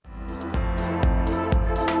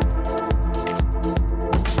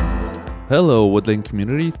Hello, Woodlane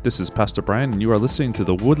community. This is Pastor Brian, and you are listening to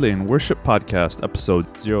the Woodlane Worship Podcast, episode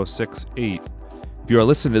 068. If you are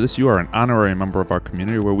listening to this, you are an honorary member of our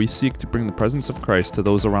community where we seek to bring the presence of Christ to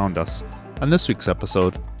those around us. On this week's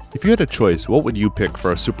episode, if you had a choice, what would you pick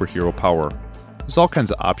for a superhero power? There's all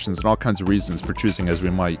kinds of options and all kinds of reasons for choosing as we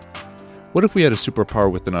might. What if we had a superpower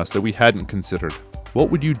within us that we hadn't considered?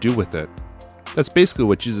 What would you do with it? That's basically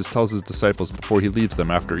what Jesus tells his disciples before he leaves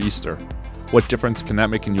them after Easter. What difference can that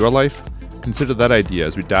make in your life? Consider that idea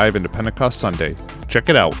as we dive into Pentecost Sunday. Check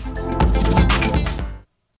it out.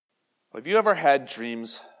 Have you ever had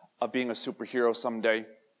dreams of being a superhero someday?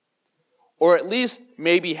 Or at least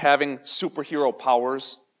maybe having superhero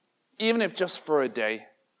powers, even if just for a day?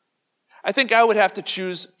 I think I would have to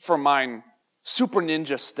choose for mine super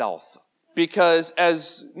ninja stealth. Because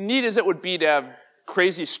as neat as it would be to have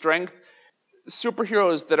crazy strength,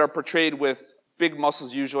 superheroes that are portrayed with big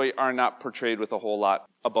muscles usually are not portrayed with a whole lot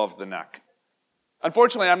above the neck.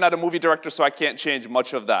 Unfortunately, I'm not a movie director, so I can't change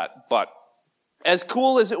much of that. But as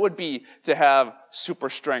cool as it would be to have super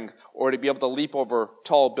strength, or to be able to leap over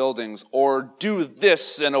tall buildings, or do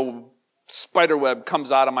this and a spider web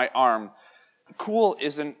comes out of my arm, cool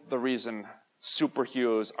isn't the reason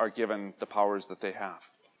superheroes are given the powers that they have.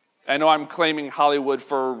 I know I'm claiming Hollywood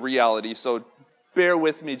for reality, so bear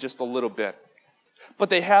with me just a little bit.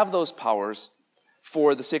 But they have those powers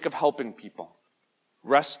for the sake of helping people,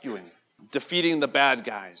 rescuing, defeating the bad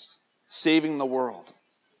guys, saving the world.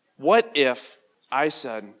 What if I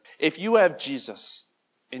said, if you have Jesus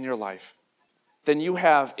in your life, then you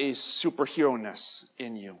have a superhero-ness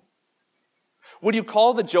in you? Would you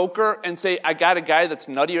call the Joker and say, I got a guy that's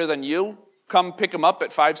nuttier than you? Come pick him up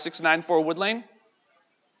at 5694 Woodlane?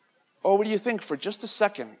 Or would you think for just a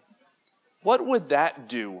second, what would that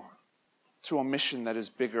do to a mission that is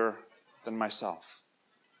bigger than myself?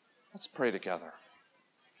 Let's pray together.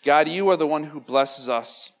 God, you are the one who blesses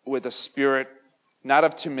us with a spirit, not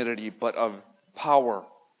of timidity, but of power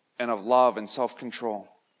and of love and self-control.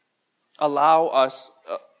 Allow us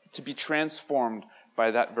to be transformed by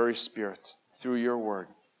that very spirit through your word.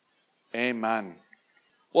 Amen.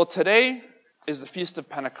 Well, today is the Feast of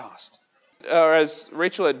Pentecost. As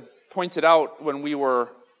Rachel had pointed out when we were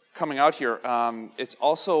coming out here, it's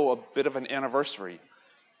also a bit of an anniversary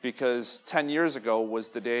because 10 years ago was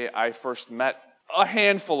the day I first met a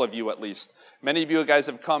handful of you at least. Many of you guys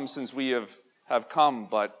have come since we have come,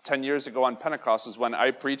 but 10 years ago on Pentecost is when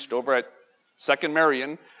I preached over at Second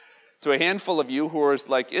Marion to a handful of you who were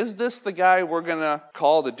like, is this the guy we're going to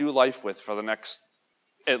call to do life with for the next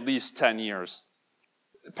at least 10 years?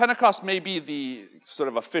 Pentecost may be the sort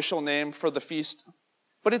of official name for the feast,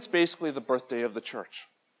 but it's basically the birthday of the church.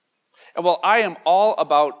 And while I am all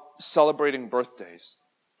about celebrating birthdays,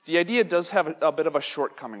 the idea does have a bit of a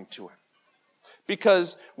shortcoming to it.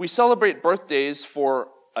 Because we celebrate birthdays for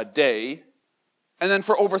a day, and then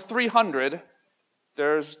for over 300,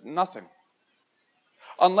 there's nothing.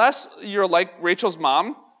 Unless you're like Rachel's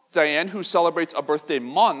mom, Diane, who celebrates a birthday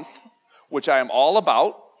month, which I am all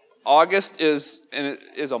about. August is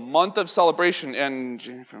a month of celebration, and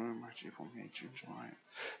January, February, March, April, May, June, July.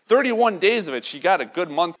 31 days of it, she got a good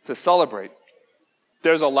month to celebrate.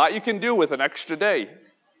 There's a lot you can do with an extra day.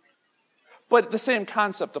 But the same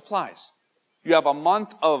concept applies. You have a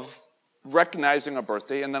month of recognizing a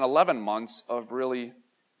birthday and then 11 months of really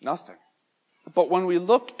nothing. But when we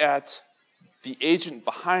look at the agent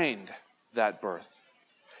behind that birth,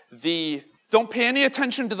 the don't pay any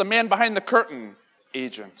attention to the man behind the curtain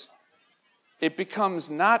agent, it becomes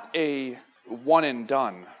not a one and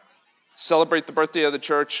done. Celebrate the birthday of the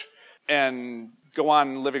church and go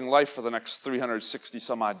on living life for the next 360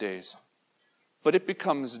 some odd days. But it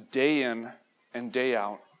becomes day in and day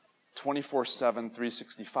out, 24/7,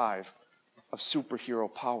 365 of superhero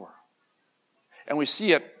power. And we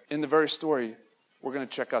see it in the very story we're going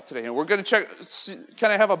to check out today. And we're going to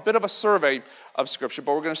kind of have a bit of a survey of Scripture,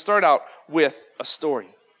 but we're going to start out with a story.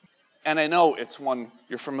 And I know it's one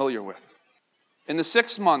you're familiar with. In the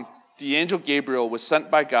 6th month, the angel Gabriel was sent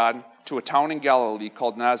by God to a town in Galilee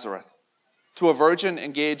called Nazareth, to a virgin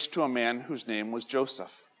engaged to a man whose name was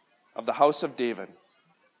Joseph, of the house of David.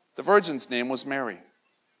 The virgin's name was Mary.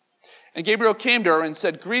 And Gabriel came to her and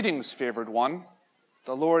said, "Greetings, favored one,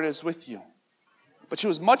 the Lord is with you." But she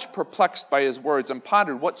was much perplexed by his words and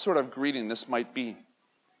pondered what sort of greeting this might be.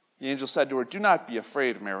 The angel said to her, "Do not be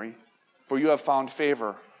afraid, Mary, for you have found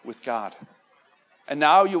favor with God. And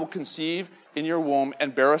now you will conceive in your womb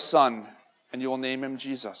and bear a son, and you will name him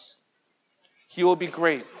Jesus. He will be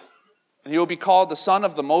great, and he will be called the Son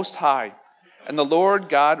of the Most High, and the Lord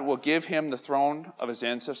God will give him the throne of his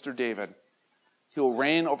ancestor David. He will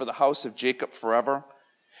reign over the house of Jacob forever,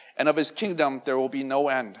 and of his kingdom there will be no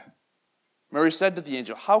end. Mary said to the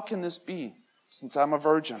angel, "How can this be, since I'm a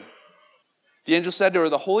virgin?" The angel said to her,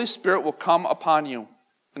 "The Holy Spirit will come upon you,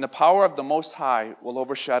 and the power of the Most High will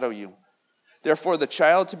overshadow you. Therefore the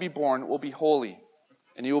child to be born will be holy,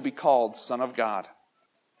 and he will be called Son of God.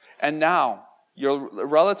 And now your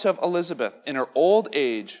relative Elizabeth, in her old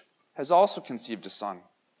age, has also conceived a son.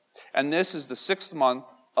 And this is the 6th month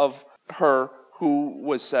of her who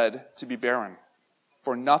was said to be barren.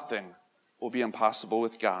 For nothing will be impossible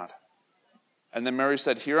with God." And then Mary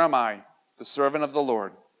said, "Here am I, the servant of the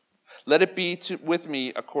Lord. Let it be with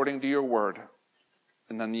me according to your word."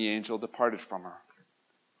 And then the angel departed from her.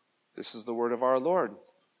 This is the word of our Lord.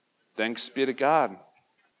 Thanks be to God.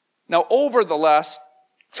 Now, over the last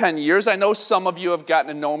 10 years, I know some of you have gotten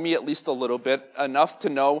to know me at least a little bit, enough to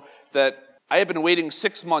know that I have been waiting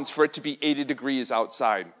 6 months for it to be 80 degrees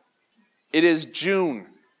outside. It is June.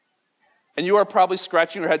 And you are probably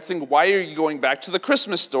scratching your head saying, why are you going back to the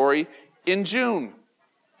Christmas story in June?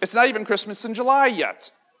 It's not even Christmas in July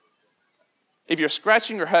yet. If you're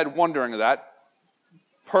scratching your head wondering that,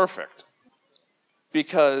 perfect.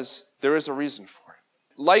 Because there is a reason for it.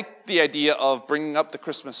 Like the idea of bringing up the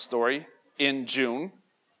Christmas story in June,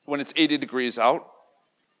 when it's 80 degrees out,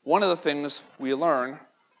 one of the things we learn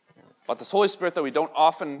about this Holy Spirit that we don't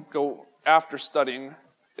often go after studying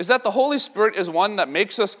is that the Holy Spirit is one that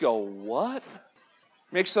makes us go, what?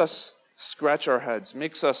 Makes us scratch our heads,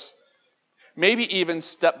 makes us maybe even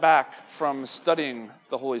step back from studying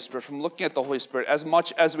the Holy Spirit, from looking at the Holy Spirit as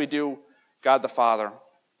much as we do God the Father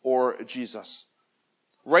or Jesus,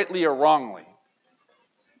 rightly or wrongly.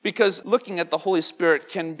 Because looking at the Holy Spirit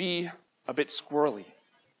can be a bit squirrely.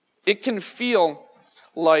 It can feel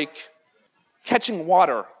like catching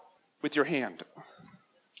water with your hand.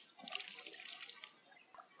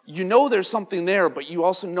 You know there's something there, but you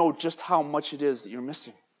also know just how much it is that you're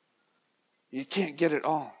missing. You can't get it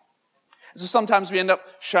all. So sometimes we end up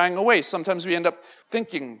shying away. Sometimes we end up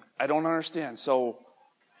thinking, I don't understand. So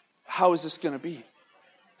how is this going to be?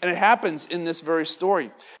 And it happens in this very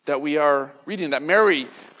story that we are reading, that Mary,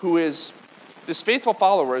 who is this faithful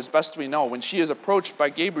follower, as best we know, when she is approached by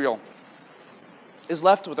Gabriel, is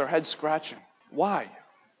left with her head scratching. Why?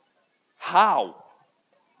 How?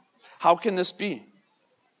 How can this be?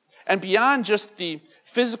 And beyond just the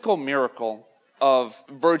physical miracle of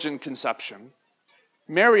virgin conception,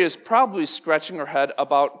 Mary is probably scratching her head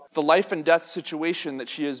about the life and death situation that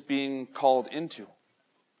she is being called into.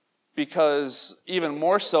 Because even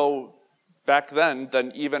more so back then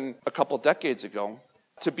than even a couple decades ago,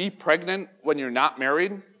 to be pregnant when you're not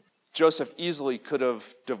married, Joseph easily could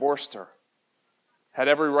have divorced her. Had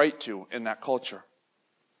every right to in that culture.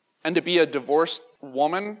 And to be a divorced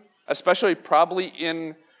woman, especially probably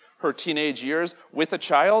in her teenage years with a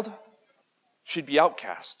child, she'd be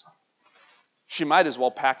outcast. She might as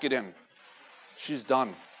well pack it in. She's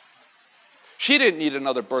done. She didn't need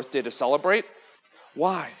another birthday to celebrate.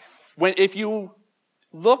 Why? If you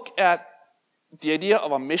look at the idea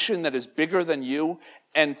of a mission that is bigger than you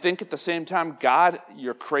and think at the same time, God,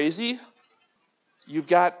 you're crazy, you've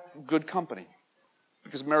got good company.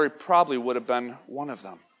 Because Mary probably would have been one of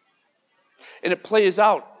them. And it plays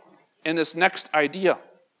out in this next idea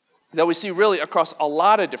that we see really across a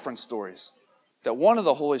lot of different stories, that one of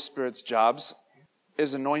the Holy Spirit's jobs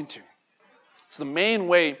is anointing. It's the main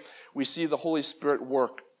way we see the Holy Spirit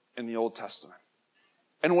work in the Old Testament.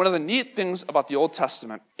 And one of the neat things about the Old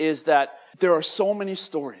Testament is that there are so many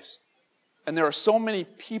stories, and there are so many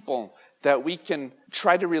people that we can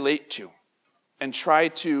try to relate to and try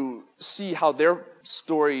to see how their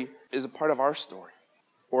story is a part of our story,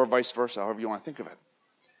 or vice versa, however you want to think of it.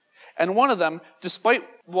 And one of them, despite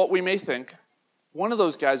what we may think, one of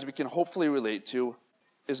those guys we can hopefully relate to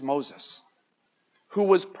is Moses, who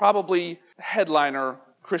was probably headliner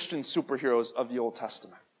Christian superheroes of the Old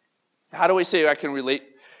Testament. How do we say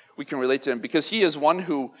we can relate to him? Because he is one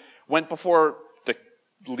who went before the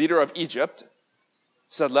leader of Egypt,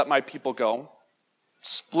 said, let my people go,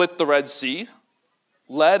 split the Red Sea,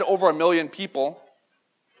 led over 1 million people.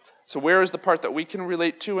 So where is the part that we can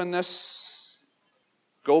relate to in this?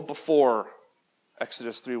 Go before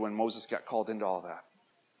Exodus 3 when Moses got called into all that.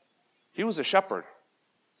 He was a shepherd.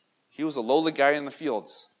 He was a lowly guy in the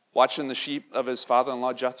fields, watching the sheep of his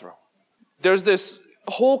father-in-law Jethro. There's this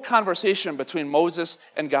whole conversation between Moses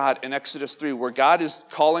and God in Exodus 3 where God is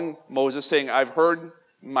calling Moses saying, I've heard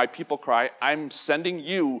my people cry. I'm sending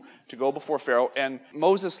you to go before Pharaoh. And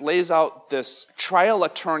Moses lays out this trial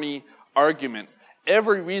attorney argument,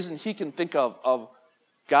 every reason he can think of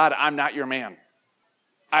God, I'm not your man.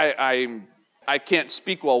 I'm I can't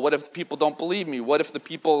speak well? What if the people don't believe me? What if the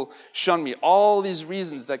people shun me? All these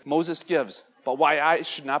reasons that Moses gives, but why I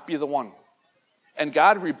should not be the one. And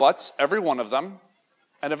God rebuts every one of them.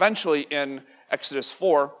 And eventually in Exodus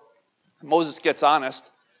 4, Moses gets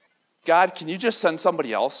honest. God, can you just send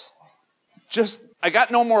somebody else? I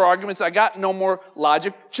got no more arguments. I got no more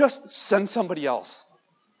logic. Just send somebody else.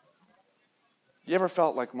 You ever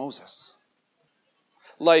felt like Moses?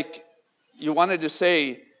 Like you wanted to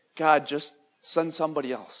say, God, just send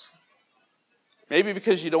somebody else. Maybe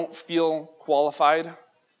because you don't feel qualified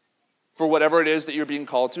for whatever it is that you're being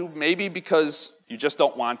called to. Maybe because you just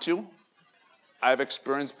don't want to. I've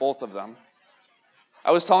experienced both of them.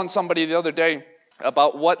 I was telling somebody the other day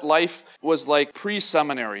about what life was like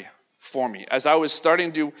pre-seminary for me, as I was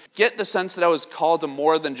starting to get the sense that I was called to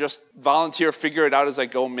more than just volunteer, figure it out as I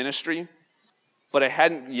go ministry, but I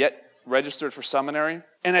hadn't yet registered for seminary.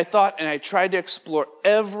 And I thought, and I tried to explore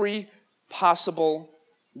every possible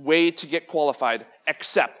way to get qualified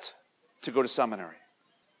except to go to seminary.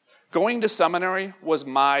 Going to seminary was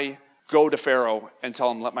my go to Pharaoh and tell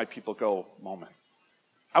him, let my people go moment.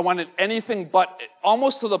 I wanted anything but,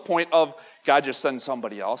 almost to the point of, God, just send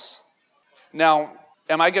somebody else. Now,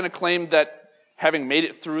 am I going to claim that having made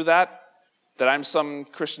it through that I'm some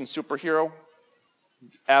Christian superhero?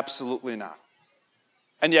 Absolutely not.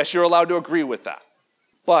 And yes, you're allowed to agree with that.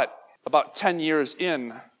 But about 10 years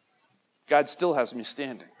in, God still has me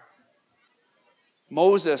standing.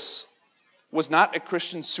 Moses was not a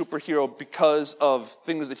Christian superhero because of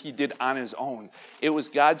things that he did on his own. It was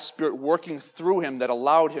God's Spirit working through him that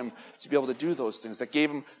allowed him to be able to do those things, that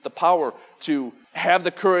gave him the power to have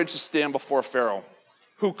the courage to stand before Pharaoh,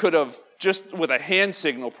 who could have, just with a hand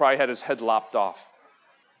signal, probably had his head lopped off,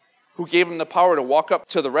 who gave him the power to walk up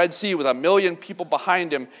to the Red Sea with 1 million people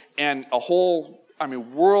behind him and a whole,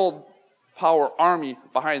 world power army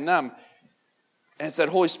behind them. And it's that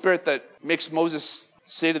Holy Spirit that makes Moses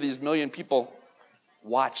say to these 1 million people,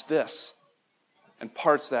 watch this, and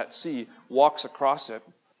parts that sea, walks across it,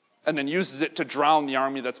 and then uses it to drown the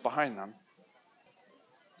army that's behind them.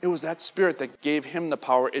 It was that Spirit that gave him the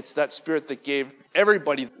power. It's that Spirit that gave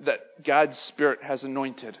everybody that God's Spirit has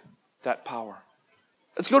anointed that power.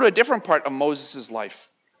 Let's go to a different part of Moses' life,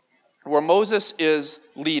 where Moses is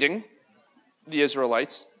leading the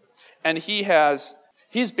Israelites, and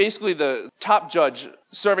he's basically the top judge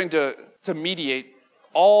serving to mediate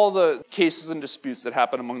all the cases and disputes that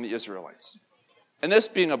happen among the Israelites. And this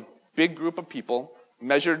being a big group of people,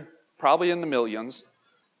 measured probably in the millions,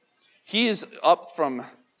 he is up from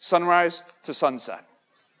sunrise to sunset,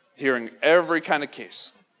 hearing every kind of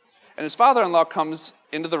case. And his father-in-law comes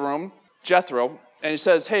into the room, Jethro, and he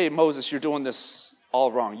says, hey, Moses, you're doing this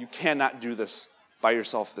all wrong. You cannot do this by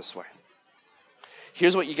yourself this way.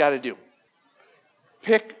 Here's what you got to do.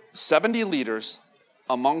 Pick 70 leaders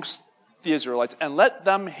amongst the Israelites and let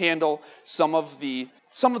them handle some of the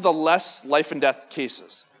less life and death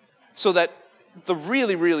cases, so that the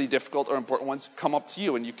really, really difficult or important ones come up to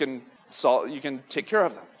you and you can take care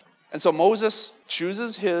of them. And so Moses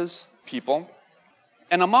chooses his people,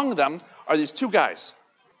 and among them are these two guys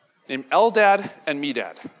named Eldad and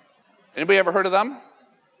Medad. Anybody ever heard of them?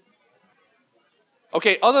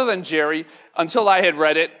 Okay, other than Jerry, until I had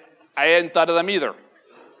read it, I hadn't thought of them either.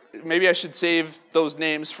 Maybe I should save those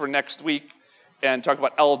names for next week and talk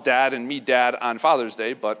about Eldad and Medad on Father's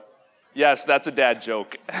Day, but yes, that's a dad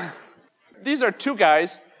joke. These are two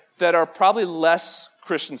guys that are probably less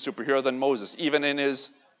Christian superhero than Moses, even in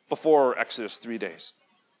his before Exodus 3 days.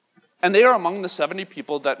 And they are among the 70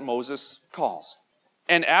 people that Moses calls.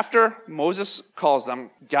 And after Moses calls them,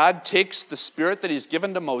 God takes the Spirit that he's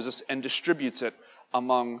given to Moses and distributes it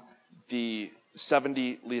among the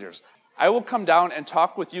 70 leaders. I will come down and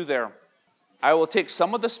talk with you there. I will take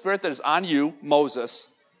some of the Spirit that is on you,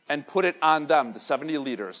 Moses, and put it on them, the 70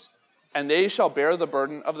 leaders. And they shall bear the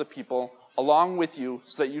burden of the people along with you,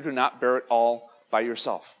 so that you do not bear it all by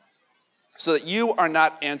yourself. So that you are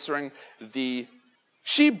not answering the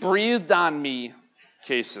she breathed on me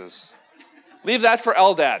cases. Leave that for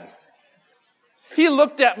Eldad. He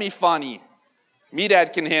looked at me funny.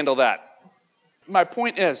 Medad can handle that. My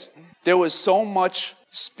point is, there was so much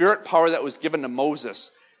Spirit power that was given to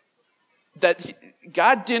Moses that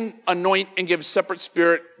God didn't anoint and give separate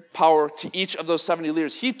Spirit power to each of those 70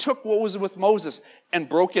 leaders. He took what was with Moses and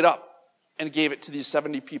broke it up and gave it to these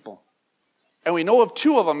 70 people. And we know of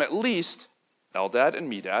two of them at least, Eldad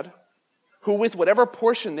and Medad, who with whatever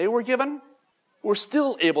portion they were given, were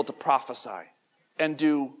still able to prophesy and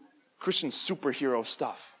do Christian superhero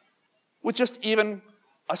stuff with just even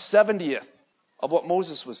a 70th of what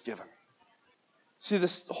Moses was given. See,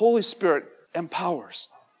 this Holy Spirit empowers.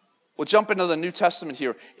 We'll jump into the New Testament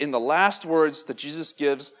here in the last words that Jesus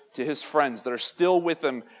gives to his friends that are still with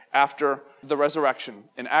him after the resurrection.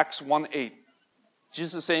 In Acts 1:8,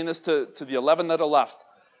 Jesus is saying this to the 11 that are left.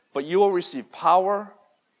 But you will receive power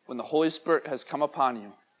when the Holy Spirit has come upon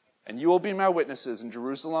you. And you will be my witnesses in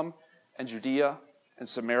Jerusalem and Judea and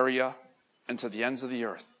Samaria and to the ends of the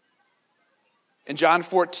earth. In John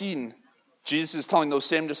 14, Jesus is telling those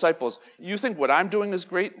same disciples, you think what I'm doing is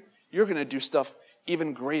great? You're going to do stuff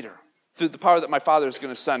even greater through the power that my Father is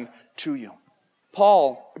going to send to you.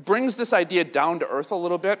 Paul brings this idea down to earth a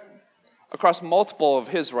little bit across multiple of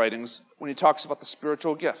his writings when he talks about the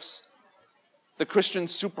spiritual gifts, the Christian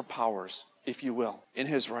superpowers, if you will, in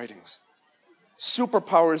his writings.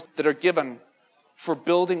 Superpowers that are given for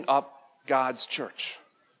building up God's church.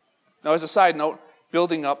 Now, as a side note,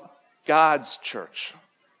 building up God's church.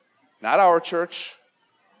 Not our church,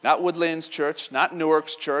 not Woodlane's church, not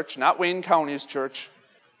Newark's church, not Wayne County's church,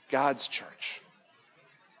 God's church.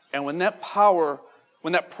 And when that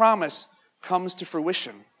promise comes to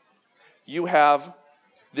fruition, you have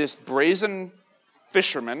this brazen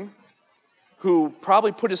fisherman who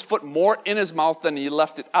probably put his foot more in his mouth than he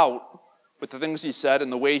left it out with the things he said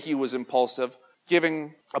and the way he was impulsive,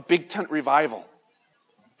 giving a big tent revival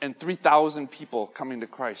and 3,000 people coming to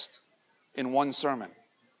Christ in one sermon.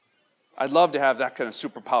 I'd love to have that kind of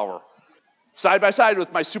superpower, side by side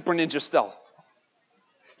with my super ninja stealth.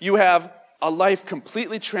 You have a life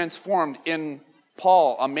completely transformed in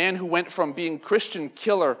Paul, a man who went from being Christian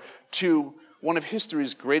killer to one of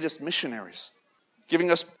history's greatest missionaries,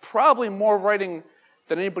 giving us probably more writing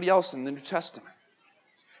than anybody else in the New Testament.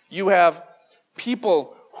 You have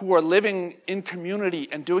people who are living in community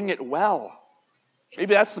and doing it well.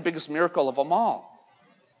 Maybe that's the biggest miracle of them all.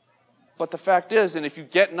 But the fact is, and if you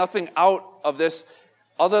get nothing out of this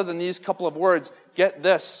other than these couple of words, get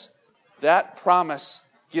this: that promise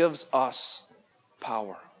gives us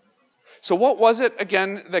power. So what was it,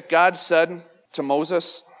 again, that God said to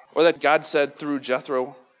Moses, or that God said through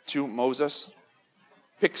Jethro to Moses?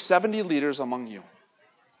 Pick 70 leaders among you.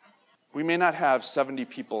 We may not have 70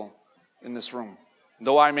 people in this room.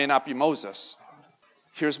 Though I may not be Moses,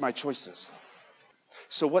 here's my choices.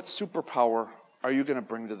 So what superpower are you going to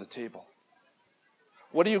bring to the table?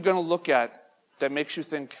 What are you going to look at that makes you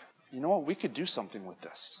think, you know what, we could do something with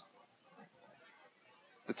this?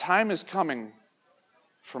 The time is coming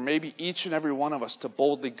for maybe each and every one of us to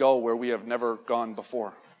boldly go where we have never gone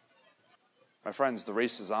before. My friends, the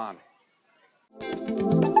race is on.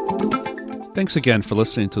 Thanks again for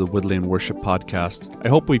listening to the Woodlane Worship Podcast. I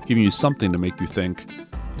hope we've given you something to make you think.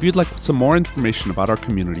 If you'd like some more information about our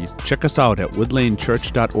community, check us out at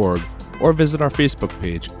woodlanechurch.org or visit our Facebook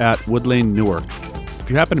page at Woodlane Newark. If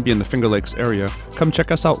you happen to be in the Finger Lakes area, come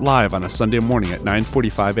check us out live on a Sunday morning at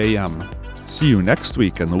 9:45 a.m. See you next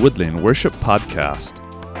week on the Woodlane Worship Podcast.